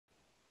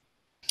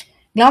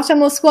Glaucia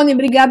Moscone,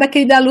 obrigada,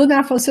 querida aluna.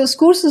 Ela falou, seus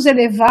cursos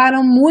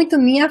elevaram muito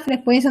minha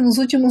frequência nos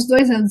últimos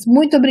 2 anos.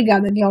 Muito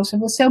obrigada, Glaucia.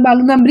 Você é uma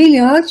aluna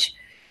brilhante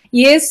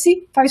e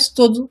esse faz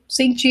todo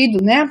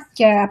sentido, né?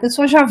 Que a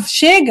pessoa já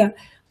chega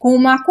com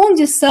uma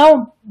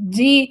condição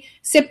de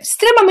ser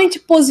extremamente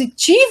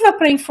positiva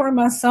para a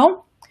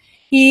informação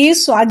e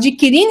isso,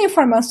 adquirindo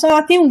informação,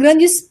 ela tem um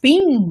grande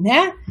spin,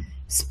 né?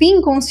 Spin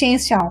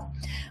consciencial.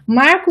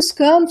 Marcos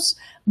Campos,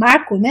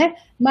 Marco, né?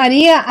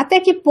 Maria, até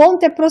que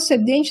ponto é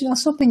procedente, na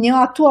sua opinião,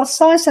 a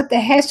atuação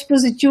extraterrestre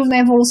positiva na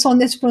evolução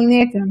desse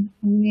planeta?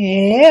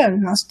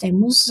 Nós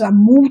temos a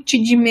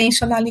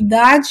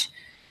multidimensionalidade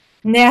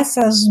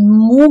nessas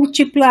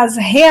múltiplas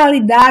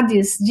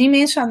realidades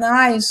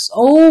dimensionais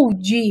ou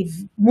de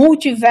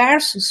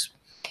multiversos.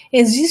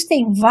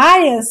 Existem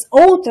várias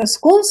outras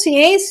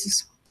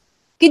consciências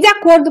que, de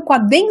acordo com a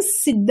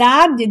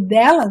densidade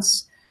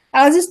delas,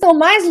 elas estão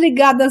mais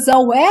ligadas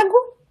ao ego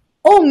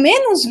ou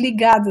menos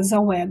ligadas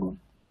ao ego.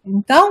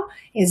 Então,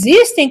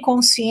 existem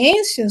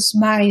consciências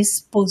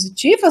mais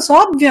positivas?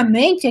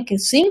 Obviamente é que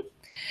sim.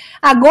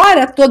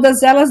 Agora,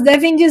 todas elas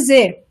devem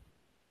dizer,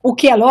 o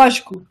que é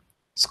lógico,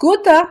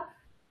 escuta,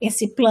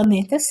 esse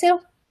planeta é seu.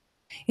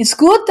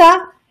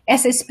 Escuta,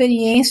 essa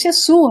experiência é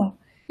sua.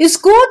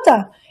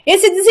 Escuta,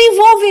 esse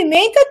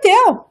desenvolvimento é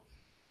teu.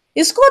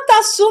 Escuta,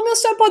 assume o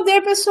seu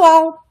poder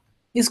pessoal.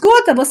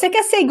 Escuta, você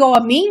quer ser igual a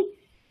mim?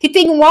 Que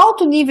tem um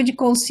alto nível de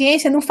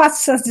consciência, não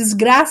faça essas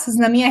desgraças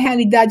na minha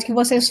realidade que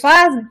vocês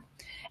fazem.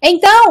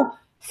 Então,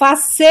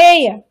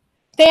 faceia,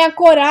 tenha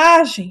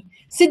coragem,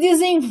 se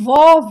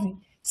desenvolve,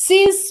 se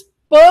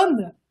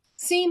expanda,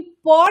 se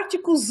importe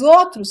com os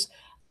outros,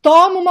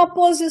 toma uma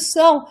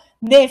posição,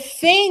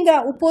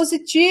 defenda o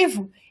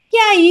positivo, e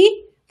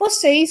aí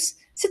vocês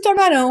se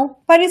tornarão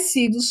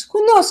parecidos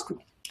conosco.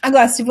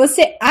 Agora, se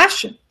você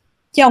acha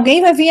que alguém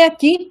vai vir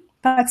aqui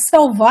para te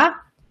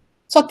salvar,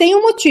 só tem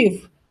um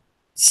motivo.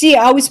 Se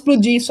ao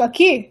explodir isso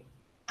aqui,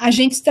 a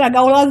gente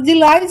estragar o lado de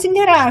lá, eles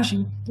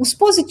interagem. Os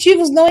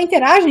positivos não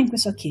interagem com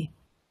isso aqui.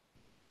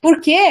 Por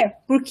quê?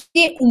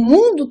 Porque o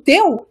mundo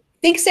teu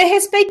tem que ser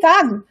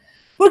respeitado.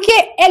 Porque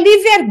é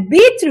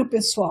livre-arbítrio,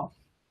 pessoal.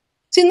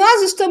 Se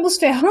nós estamos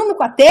ferrando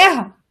com a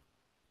Terra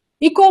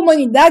e com a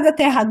humanidade da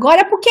Terra agora,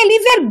 é porque é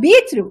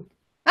livre-arbítrio.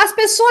 As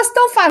pessoas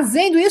estão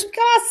fazendo isso porque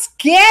elas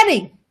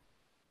querem.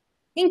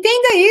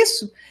 Entenda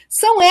isso.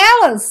 São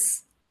elas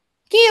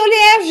que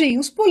elegem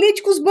os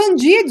políticos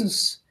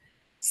bandidos.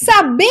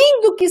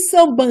 Sabendo que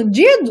são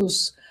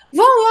bandidos,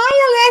 vão lá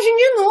e elegem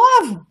de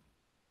novo.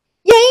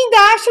 E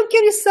ainda acham que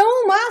eles são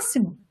o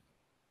máximo.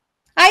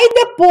 Aí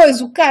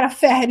depois o cara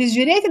ferra eles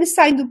direito, eles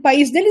saem do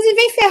país deles e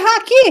vêm ferrar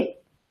aqui.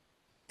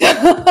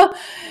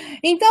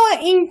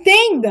 Então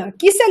entenda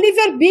que isso é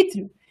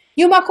livre-arbítrio.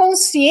 E uma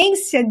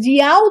consciência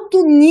de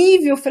alto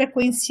nível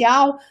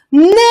frequencial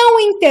não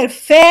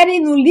interfere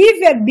no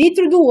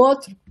livre-arbítrio do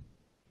outro.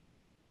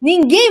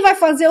 Ninguém vai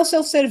fazer o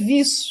seu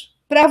serviço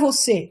para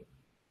você.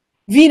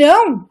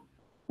 Virão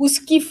os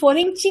que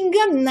forem te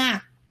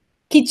enganar,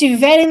 que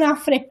tiverem na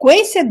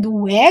frequência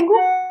do ego,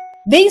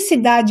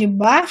 densidade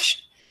baixa,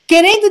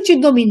 querendo te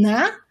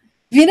dominar,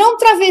 virão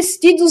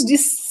travestidos de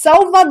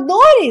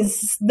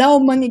salvadores da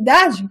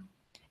humanidade.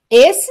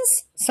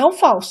 Esses são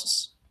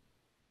falsos,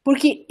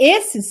 porque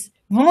esses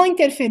vão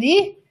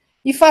interferir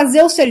e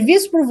fazer o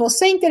serviço por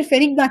você,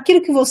 interferindo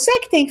naquilo que você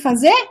que tem que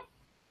fazer.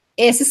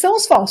 Esses são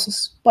os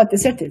falsos, pode ter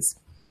certeza.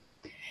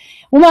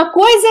 Uma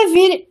coisa é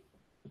vir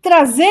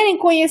trazerem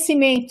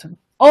conhecimento,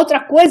 outra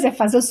coisa é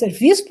fazer o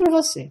serviço por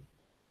você.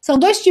 São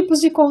 2 tipos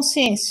de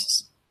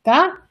consciências,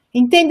 tá?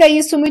 Entenda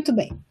isso muito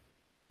bem.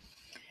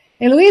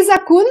 Heloísa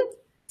Kuhn,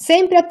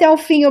 sempre até o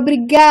fim.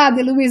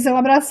 Obrigada, Heloísa, um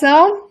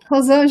abração.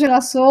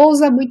 Rosângela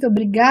Souza, muito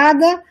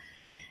obrigada.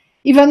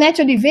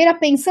 Ivanete Oliveira,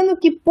 pensando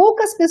que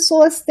poucas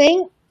pessoas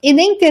têm e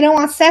nem terão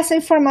acesso à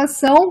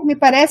informação, me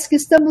parece que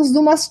estamos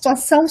numa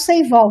situação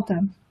sem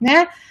volta,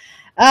 né?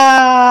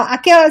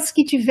 Aquelas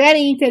que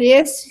tiverem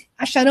interesse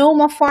acharão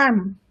uma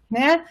forma,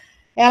 né?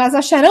 Elas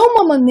acharão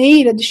uma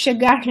maneira de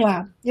chegar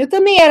lá. Eu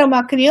também era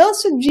uma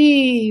criança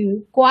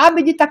de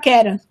Coab de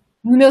Itaquera.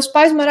 Meus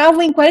pais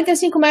moravam em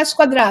 45 metros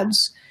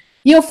quadrados.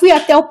 E eu fui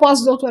até o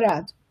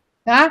pós-doutorado,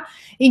 tá?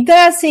 Então,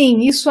 assim,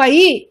 isso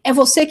aí é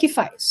você que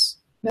faz.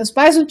 Meus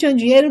pais não tinham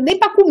dinheiro nem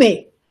para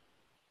comer.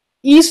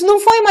 E isso não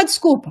foi uma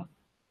desculpa.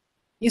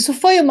 Isso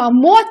foi uma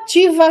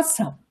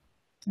motivação.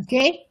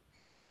 Ok?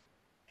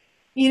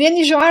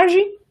 Irene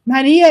Jorge,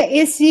 Maria,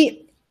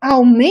 esse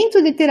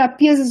aumento de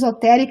terapias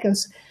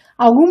esotéricas,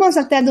 algumas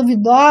até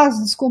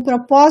duvidosas, com o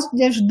propósito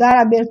de ajudar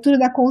a abertura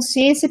da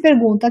consciência,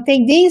 pergunta, a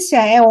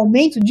tendência é o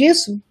aumento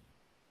disso?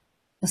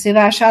 Você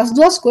vai achar as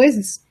 2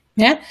 coisas,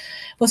 né?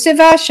 Você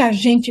vai achar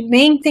gente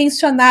bem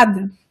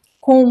intencionada,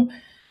 com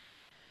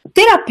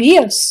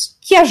terapias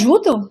que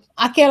ajudam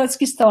aquelas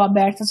que estão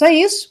abertas a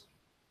isso.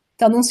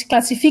 Então, não se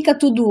classifica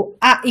tudo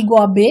A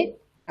igual a B.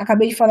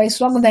 Acabei de falar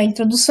isso logo na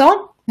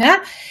introdução,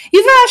 né?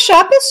 E vai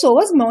achar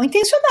pessoas mal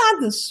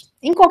intencionadas.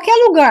 Em qualquer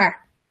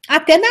lugar.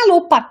 Até na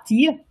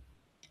alopatia,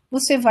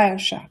 você vai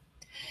achar.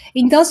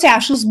 Então você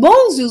acha os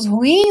bons e os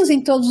ruins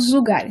em todos os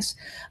lugares.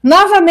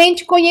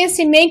 Novamente,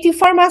 conhecimento e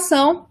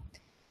informação.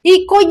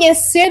 E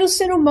conhecer o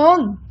ser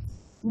humano.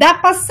 Dá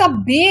para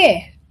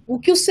saber o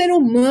que o ser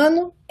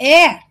humano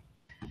é.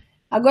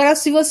 Agora,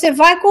 se você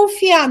vai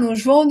confiar no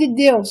João de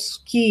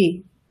Deus,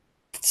 que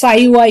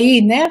saiu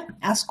aí, né,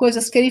 as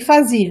coisas que ele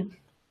fazia,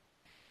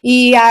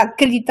 e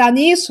acreditar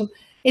nisso,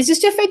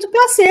 existe efeito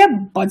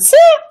placebo. Pode ser.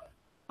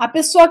 A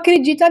pessoa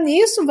acredita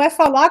nisso, vai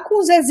falar com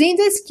o Zezinho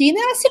da esquina,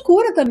 ela se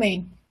cura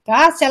também,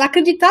 tá? Se ela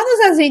acreditar no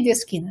Zezinho da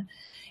esquina.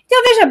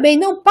 Então, veja bem,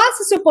 não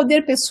passe seu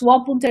poder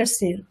pessoal para um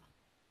terceiro.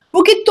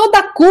 Porque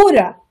toda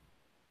cura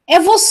é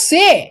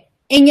você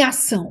em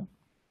ação.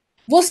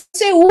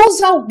 Você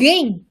usa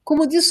alguém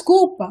como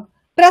desculpa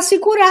para se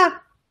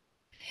curar.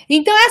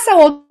 Então, essa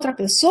outra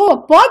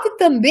pessoa pode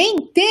também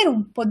ter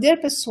um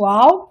poder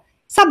pessoal,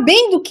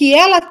 sabendo que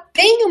ela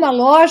tem uma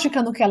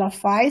lógica no que ela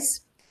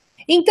faz.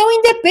 Então,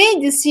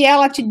 independe se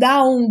ela te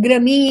dá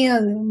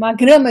uma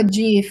grama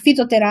de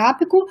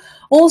fitoterápico,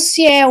 ou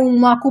se é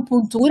uma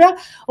acupuntura,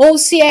 ou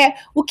se é...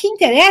 O que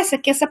interessa é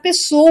que essa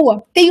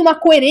pessoa tem uma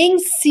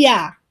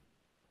coerência.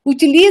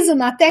 Utiliza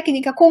uma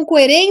técnica com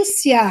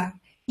coerência.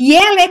 E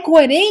ela é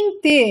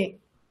coerente.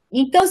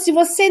 Então, se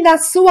você, na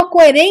sua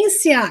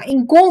coerência,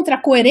 encontra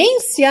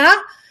coerência,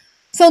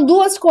 são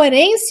duas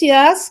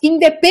coerências,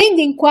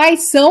 independem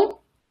quais são,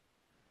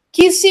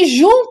 que se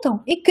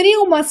juntam e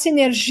criam uma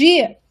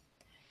sinergia.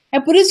 É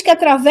por isso que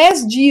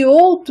através de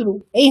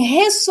outro, em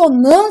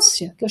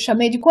ressonância, que eu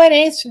chamei de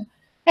coerência,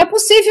 é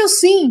possível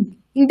sim,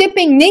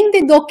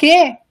 independente do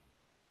que,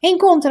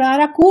 encontrar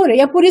a cura. E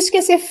é por isso que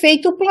esse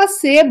efeito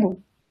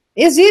placebo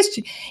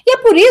existe. E é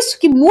por isso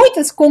que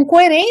muitas com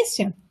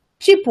coerência,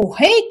 tipo o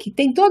reiki,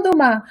 tem toda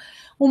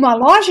uma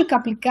lógica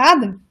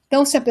aplicada.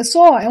 Então, se a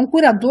pessoa é um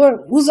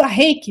curador, usa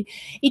reiki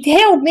e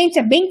realmente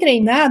é bem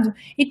treinado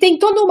e tem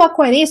toda uma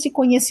coerência e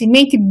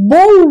conhecimento e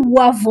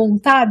boa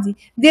vontade,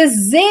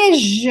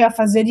 deseja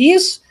fazer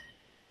isso,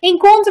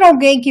 encontra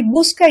alguém que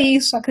busca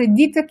isso,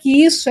 acredita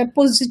que isso é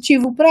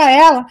positivo para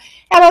ela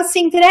se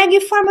entrega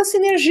e forma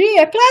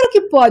sinergia. É claro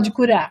que pode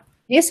curar.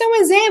 Esse é um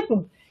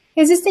exemplo.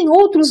 Existem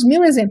outros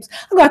 1000 exemplos.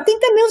 Agora, tem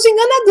também os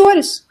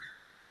enganadores.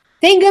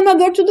 Tem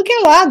enganador de tudo que é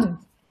lado.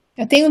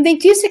 Eu tenho um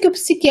dentista que o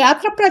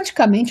psiquiatra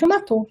praticamente o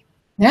matou,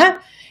 né?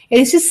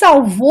 Ele se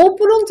salvou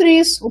por um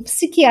triz. O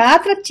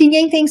psiquiatra tinha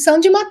a intenção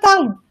de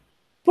matá-lo,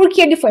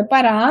 porque ele foi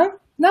parar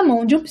na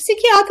mão de um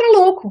psiquiatra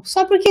louco,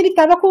 só porque ele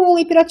estava com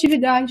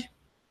hiperatividade.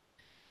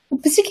 O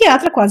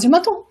psiquiatra quase o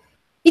matou.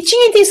 E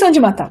tinha a intenção de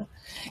matá-lo.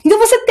 Então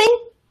você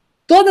tem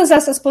todas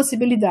essas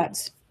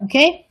possibilidades,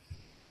 ok?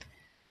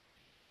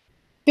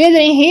 Pedro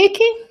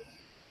Henrique,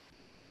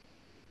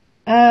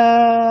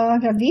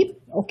 já vi,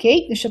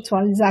 ok, deixa eu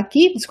atualizar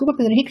aqui, desculpa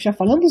Pedro Henrique, já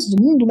falamos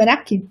do mundo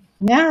Merak,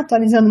 né?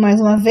 Atualizando mais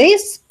uma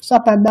vez, só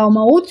para dar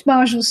uma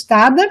última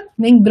ajustada,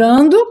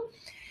 lembrando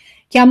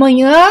que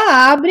amanhã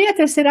abre a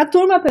 3ª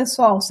turma,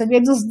 pessoal, O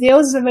Segredo dos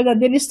Deuses, a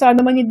verdadeira história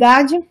da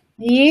humanidade,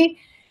 e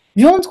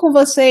junto com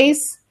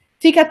vocês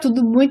fica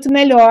tudo muito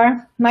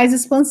melhor, mais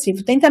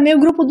expansivo. Tem também o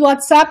grupo do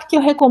WhatsApp que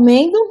eu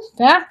recomendo,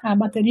 tá? A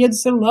bateria do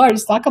celular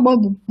está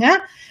acabando,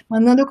 né?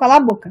 Mandando eu calar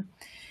a boca.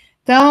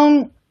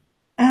 Então,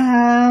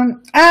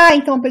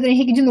 então, Pedro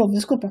Henrique de novo,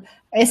 desculpa.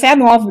 Essa é a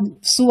nova,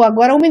 sua,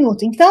 agora 1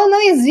 minuto. Então,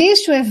 não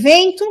existe o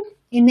evento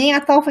e nem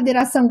a tal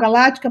Federação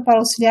Galáctica para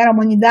auxiliar a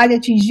humanidade a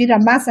atingir a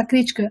massa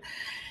crítica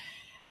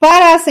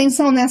para a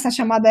ascensão nessa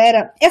chamada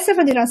era. Essa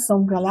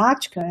Federação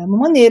Galáctica é uma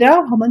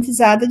maneira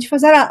romantizada de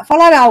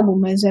falar algo,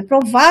 mas é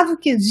provável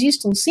que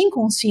existam sim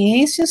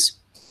consciências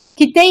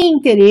que têm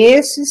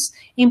interesses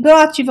em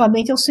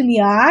proativamente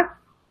auxiliar,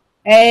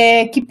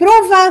 que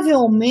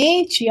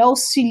provavelmente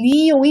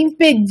auxiliam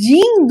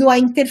impedindo a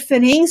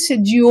interferência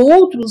de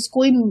outros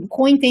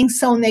com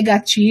intenção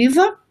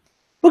negativa,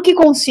 porque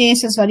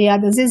consciências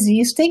variadas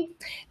existem.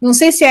 Não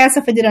sei se é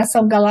essa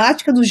Federação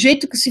Galáctica do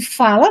jeito que se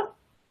fala,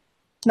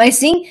 mas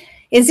sim,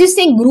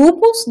 existem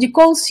grupos de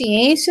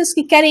consciências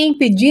que querem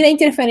impedir a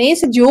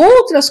interferência de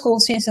outras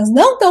consciências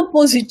não tão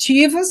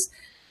positivas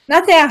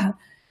na Terra.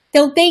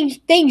 Então,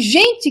 tem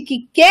gente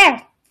que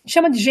quer,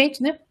 chama de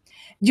gente, né?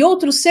 De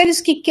outros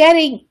seres que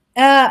querem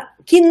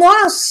que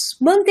nós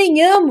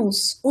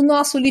mantenhamos o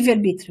nosso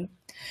livre-arbítrio.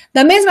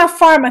 Da mesma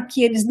forma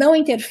que eles não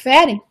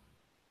interferem,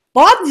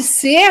 pode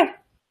ser,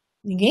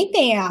 ninguém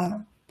tem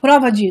a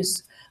prova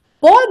disso,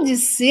 pode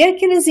ser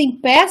que eles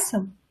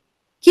impeçam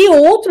que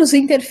outros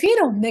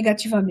interfiram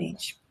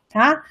negativamente,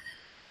 tá?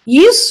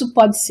 Isso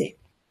pode ser.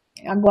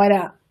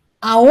 Agora,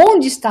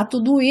 aonde está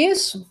tudo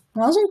isso?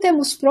 Nós não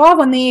temos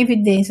prova nem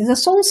evidências, eu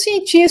sou um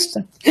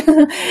cientista.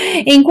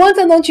 Enquanto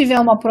eu não tiver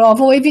uma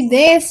prova ou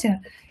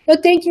evidência, eu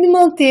tenho que me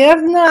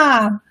manter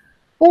na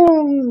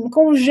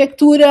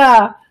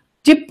conjectura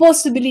de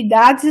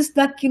possibilidades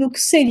daquilo que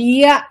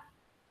seria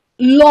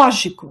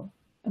lógico,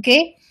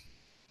 ok?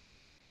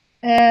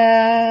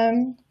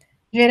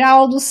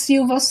 Geraldo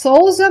Silva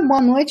Souza,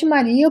 boa noite,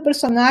 Maria. O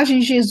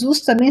personagem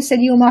Jesus também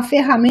seria uma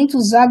ferramenta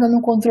usada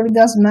no controle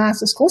das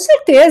massas, com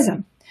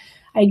certeza.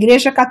 A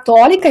Igreja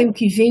Católica e o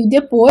que veio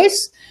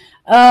depois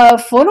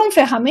foram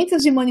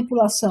ferramentas de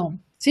manipulação.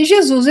 Se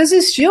Jesus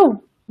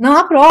existiu, não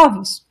há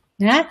provas,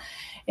 né?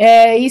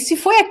 E se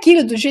foi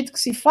aquilo do jeito que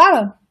se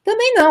fala,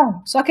 também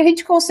não. Só que a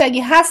gente consegue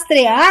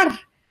rastrear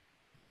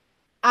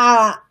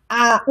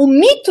o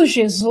mito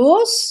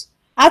Jesus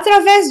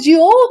através de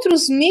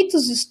outros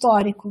mitos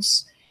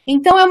históricos.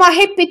 Então é uma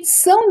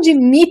repetição de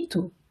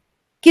mito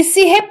que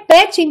se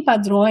repete em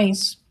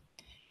padrões.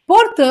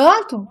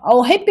 Portanto,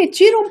 ao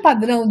repetir um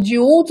padrão de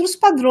outros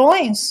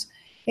padrões,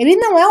 ele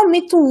não é um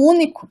mito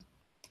único,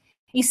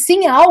 e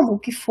sim algo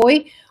que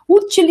foi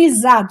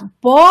utilizado.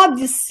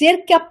 Pode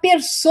ser que a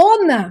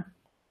persona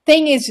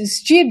tenha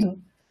existido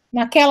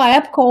naquela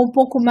época ou um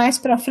pouco mais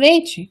para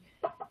frente,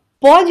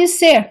 pode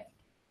ser.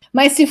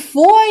 Mas se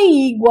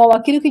foi igual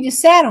àquilo que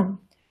disseram,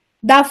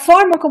 da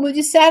forma como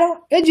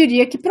disseram, eu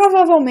diria que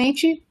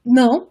provavelmente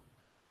não.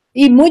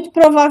 E muito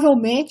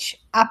provavelmente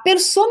a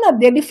persona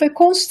dele foi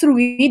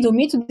construída, o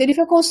mito dele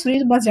foi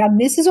construído baseado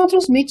nesses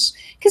outros mitos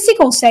que se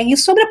conseguem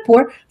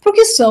sobrepor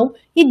porque são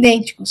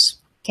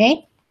idênticos,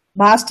 ok?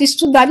 Basta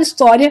estudar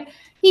história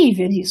e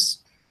ver isso.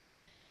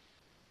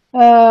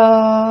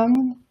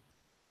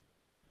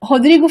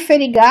 Rodrigo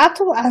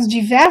Ferigato, as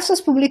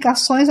diversas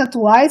publicações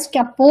atuais que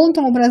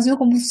apontam o Brasil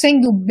como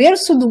sendo o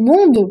berço do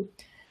mundo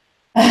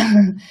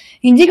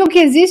indicam que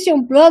existe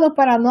um plano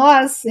para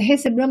nós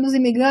recebermos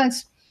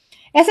imigrantes.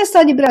 Essa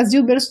história de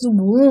Brasil, berço do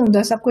mundo,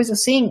 essa coisa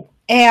assim,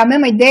 é a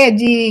mesma ideia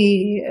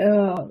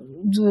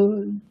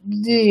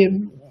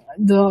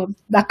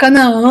da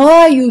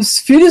Canaã e os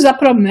filhos da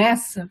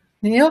promessa,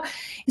 entendeu?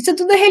 Isso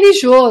tudo é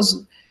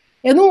religioso.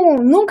 Eu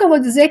nunca vou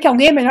dizer que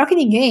alguém é melhor que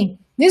ninguém.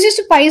 Não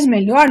existe país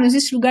melhor, não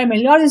existe lugar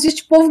melhor, não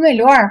existe povo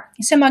melhor.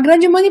 Isso é uma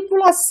grande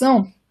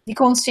manipulação de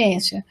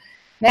consciência,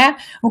 né?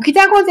 O que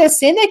está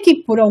acontecendo é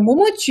que, por algum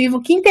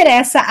motivo que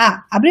interessa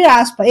abrir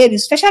aspas,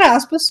 eles, fechar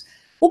aspas,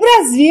 o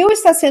Brasil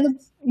está sendo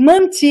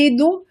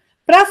mantido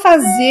para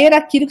fazer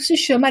aquilo que se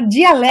chama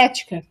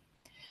dialética.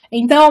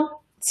 Então,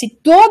 se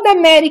toda a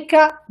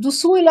América do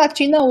Sul e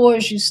Latina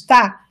hoje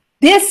está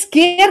de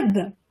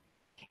esquerda,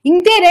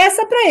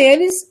 interessa para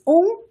eles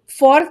um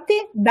forte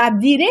da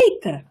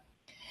direita.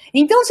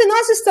 Então, se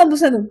nós estamos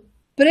sendo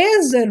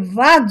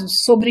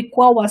preservados, sobre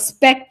qual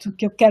aspecto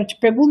que eu quero te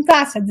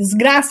perguntar, se a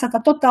desgraça está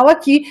total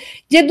aqui,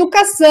 de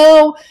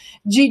educação,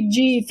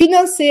 de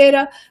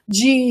financeira,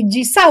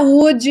 de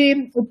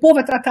saúde, o povo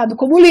é tratado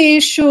como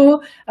lixo,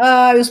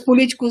 os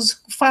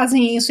políticos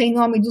fazem isso em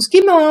nome dos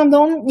que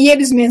mandam, e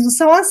eles mesmos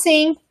são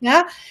assim,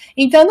 né?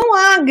 Então não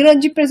há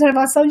grande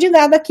preservação de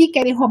nada aqui,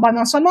 querem roubar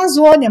nossa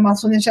Amazônia, a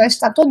Amazônia já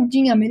está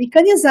todinha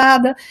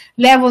americanizada,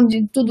 levam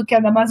de tudo que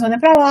é da Amazônia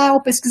para lá,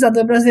 o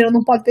pesquisador brasileiro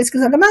não pode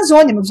pesquisar da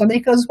Amazônia, mas os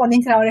americanos podem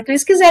entrar a hora que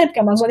eles quiserem, porque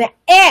a Amazônia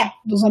é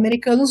dos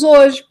americanos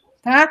hoje,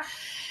 tá?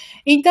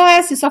 Então é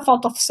assim, só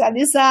falta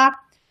oficializar.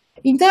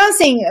 Então,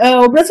 assim,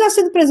 o Brasil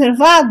está sendo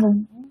preservado,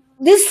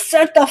 de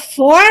certa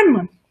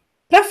forma,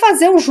 para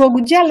fazer um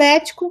jogo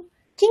dialético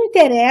que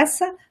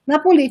interessa na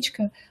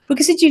política.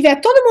 Porque se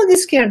tiver todo mundo de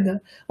esquerda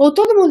ou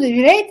todo mundo de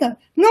direita,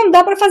 não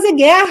dá para fazer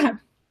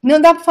guerra, não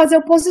dá para fazer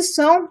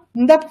oposição,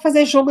 não dá para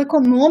fazer jogo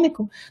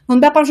econômico, não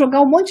dá para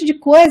jogar um monte de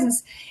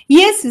coisas.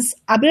 E esses,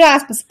 abre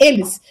aspas,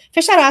 eles,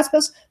 fechar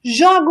aspas,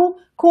 jogam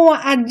com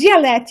a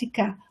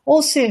dialética,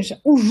 ou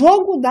seja, o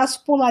jogo das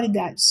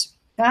polaridades,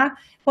 tá?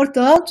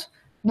 Portanto,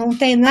 não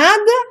tem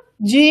nada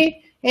de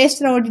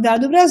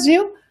extraordinário do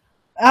Brasil,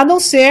 a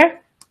não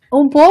ser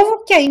um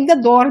povo que ainda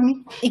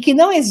dorme e que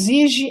não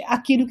exige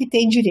aquilo que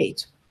tem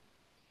direito.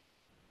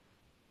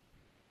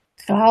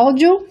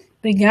 Cláudio,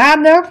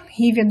 obrigada.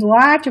 Rívia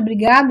Duarte,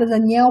 obrigada.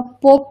 Daniel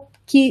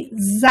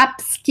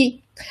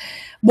Popkizapski.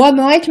 Boa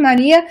noite,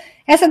 Maria.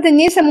 Essa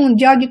tendência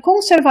mundial de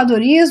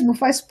conservadorismo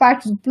faz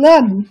parte do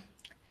plano?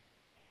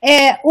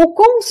 O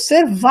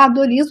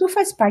conservadorismo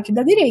faz parte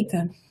da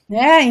direita,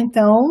 né?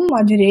 Então,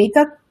 a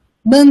direita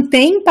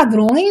mantém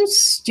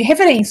padrões de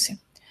referência.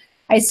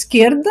 A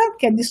esquerda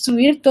quer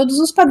destruir todos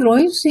os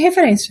padrões de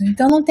referência.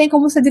 Então, não tem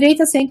como ser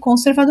direita sem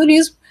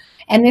conservadorismo.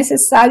 É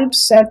necessário,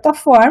 de certa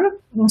forma,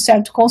 um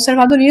certo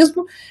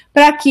conservadorismo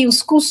para que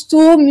os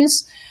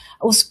costumes,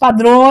 os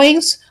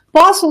padrões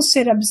possam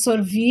ser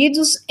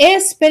absorvidos,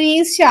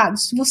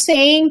 experienciados. Se você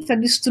entra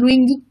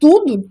destruindo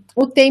tudo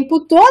o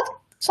tempo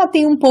todo, só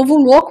tem um povo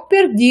louco,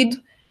 perdido,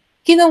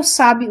 que não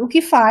sabe o que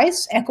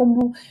faz. É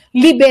como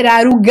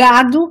liberar o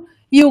gado,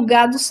 e o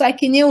gado sai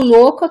que nem um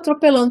louco,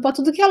 atropelando para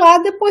tudo que é lá,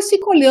 depois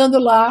fica olhando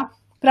lá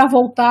para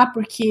voltar,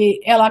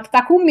 porque é lá que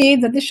está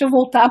comida, deixa eu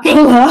voltar para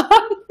lá.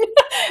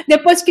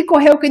 Depois que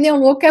correu que nem um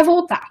louco, quer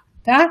voltar,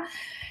 tá?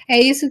 É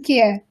isso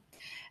que é.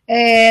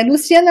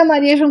 Luciana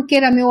Maria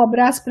Junqueira, meu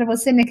abraço para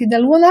você, minha querida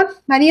Luna.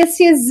 Maria,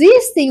 se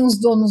existem os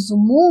donos do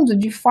mundo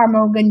de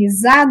forma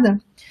organizada,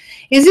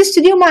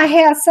 existiria uma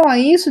reação a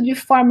isso de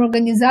forma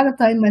organizada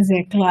também, mas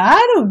é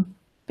claro,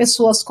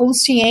 pessoas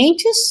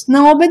conscientes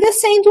não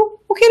obedecendo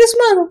o que eles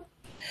mandam.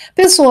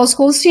 Pessoas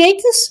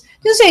conscientes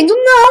dizendo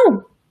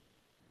não.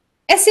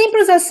 É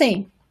simples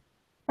assim.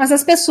 Mas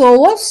as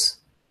pessoas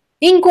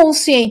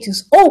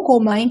inconscientes ou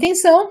com má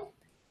intenção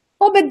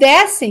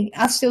obedecem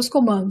a seus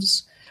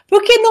comandos.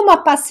 Porque numa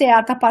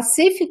passeata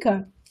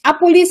pacífica, a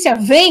polícia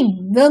vem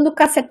dando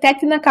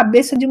cacetete na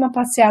cabeça de uma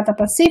passeata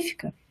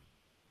pacífica?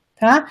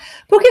 Tá?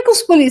 Por que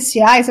os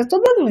policiais, eu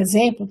estou dando um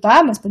exemplo,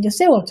 tá? Mas podia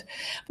ser outro.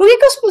 Por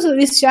que os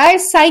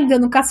policiais saem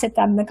dando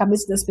cacetada na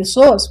cabeça das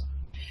pessoas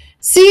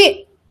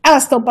se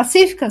elas estão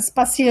pacíficas,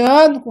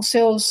 passeando com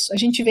seus... A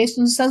gente vê isso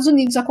nos Estados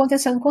Unidos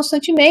acontecendo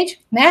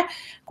constantemente, né?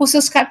 Com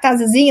seus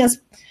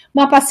cartazezinhas,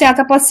 uma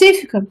passeata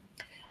pacífica.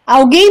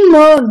 Alguém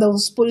manda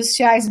os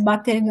policiais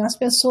baterem nas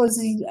pessoas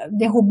e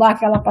derrubar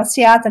aquela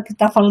passeata que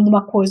está falando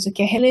uma coisa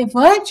que é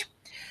relevante.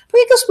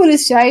 Por que os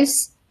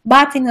policiais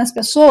batem nas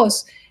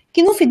pessoas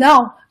que no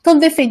final estão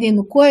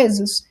defendendo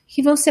coisas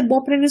que vão ser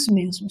boas para eles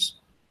mesmos?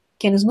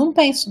 Que eles não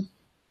pensam,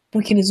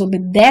 porque eles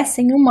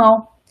obedecem o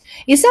mal.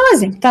 Isso é um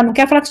exemplo, tá? Não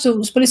quero falar que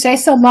os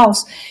policiais são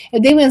maus. Eu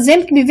dei um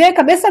exemplo que me veio à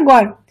cabeça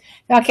agora.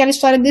 É aquela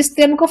história do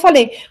extremo que eu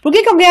falei. Por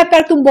que alguém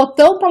aperta um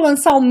botão para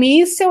lançar um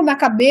míssil na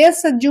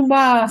cabeça de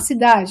uma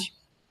cidade?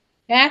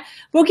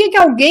 Por que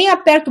alguém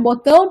aperta o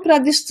botão para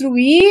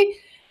destruir,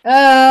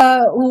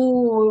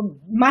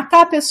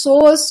 matar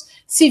pessoas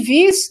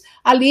civis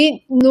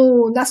ali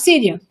na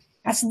Síria?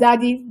 A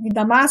cidade de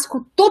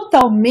Damasco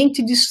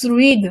totalmente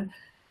destruída.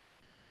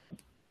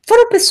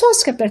 Foram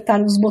pessoas que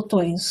apertaram os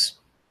botões.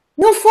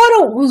 Não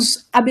foram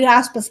os, abre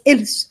aspas,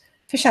 eles,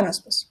 fechar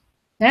aspas.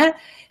 Né?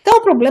 Então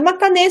o problema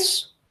está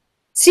nisso.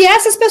 Se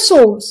essas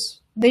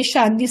pessoas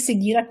deixarem de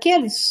seguir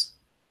aqueles,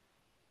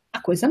 a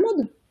coisa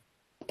muda.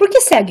 Por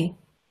que seguem?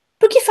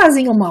 Por que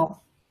fazem o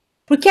mal?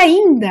 Porque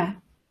ainda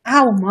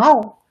há o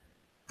mal,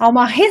 há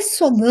uma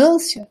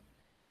ressonância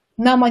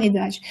na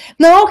humanidade.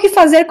 Não há o que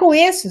fazer com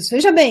esses.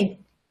 Veja bem,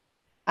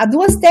 há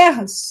duas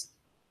terras.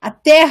 A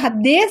terra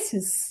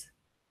desses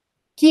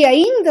que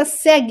ainda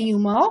seguem o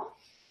mal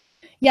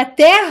e a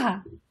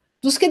terra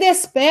dos que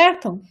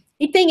despertam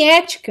e têm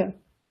ética,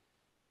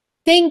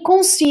 têm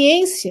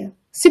consciência,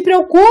 se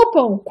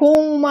preocupam com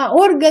uma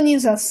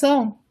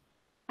organização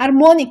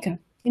harmônica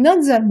e não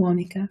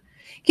desarmônica,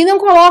 que não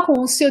colocam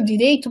o seu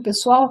direito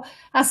pessoal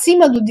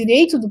acima do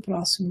direito do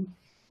próximo,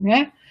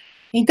 né?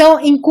 Então,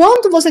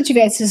 enquanto você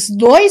tiver esses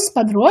dois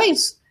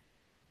padrões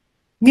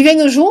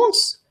vivendo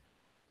juntos,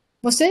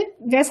 você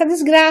vê essa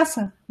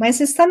desgraça, mas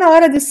está na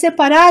hora de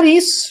separar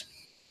isso,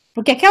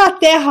 porque aquela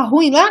terra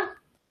ruim lá,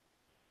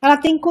 ela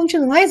tem que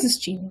continuar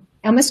existindo.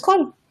 É uma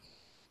escola.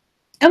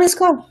 É uma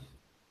escola.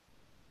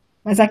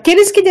 Mas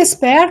aqueles que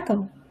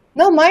despertam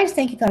não mais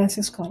têm que estar nessa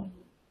escola.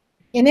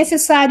 E é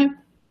necessário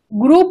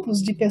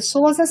grupos de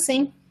pessoas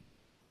assim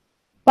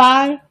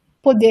para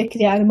poder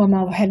criar uma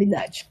nova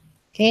realidade.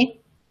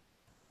 Ok?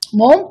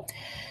 Bom,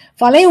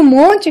 falei um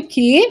monte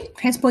aqui,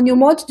 respondi um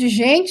monte de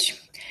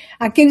gente.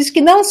 Aqueles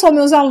que não são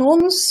meus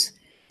alunos,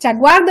 te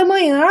aguardo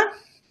amanhã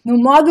no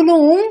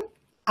módulo 1,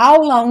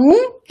 aula 1,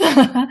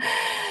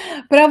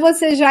 para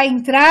você já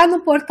entrar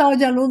no portal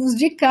de alunos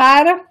de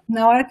cara.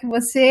 Na hora que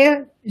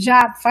você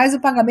já faz o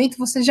pagamento,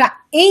 você já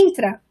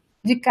entra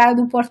de cara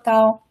no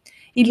portal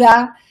e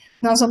lá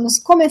nós vamos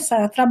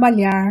começar a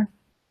trabalhar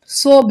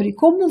sobre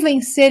como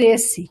vencer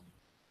esse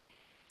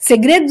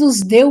segredo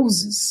dos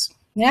deuses,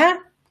 né?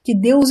 Que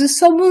deuses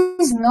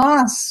somos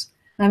nós.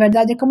 Na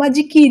verdade, é como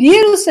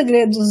adquirir o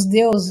segredo dos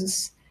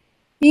deuses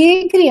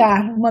e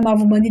criar uma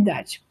nova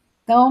humanidade.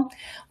 Então,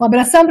 um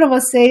abração para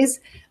vocês.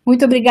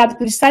 Muito obrigado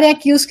por estarem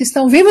aqui, os que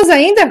estão vivos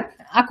ainda,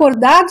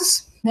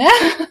 acordados, né?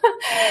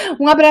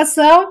 Um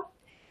abração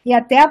e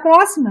até a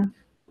próxima.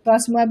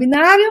 Próximo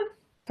webinário,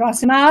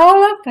 próxima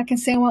aula, para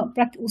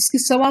os que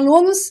são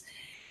alunos,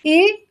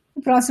 e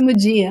o próximo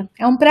dia.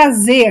 É um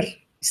prazer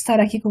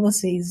estar aqui com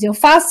vocês. Eu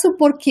faço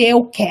porque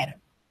eu quero,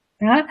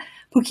 tá?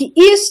 Porque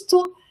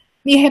isto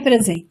me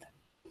representa.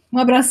 Um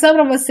abração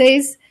para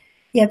vocês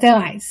e até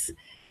mais.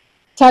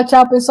 Tchau,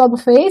 tchau, pessoal do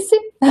Face.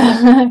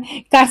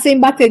 Tá sem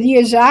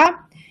bateria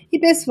já. E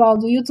pessoal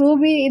do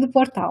YouTube e do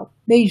portal.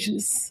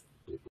 Beijos.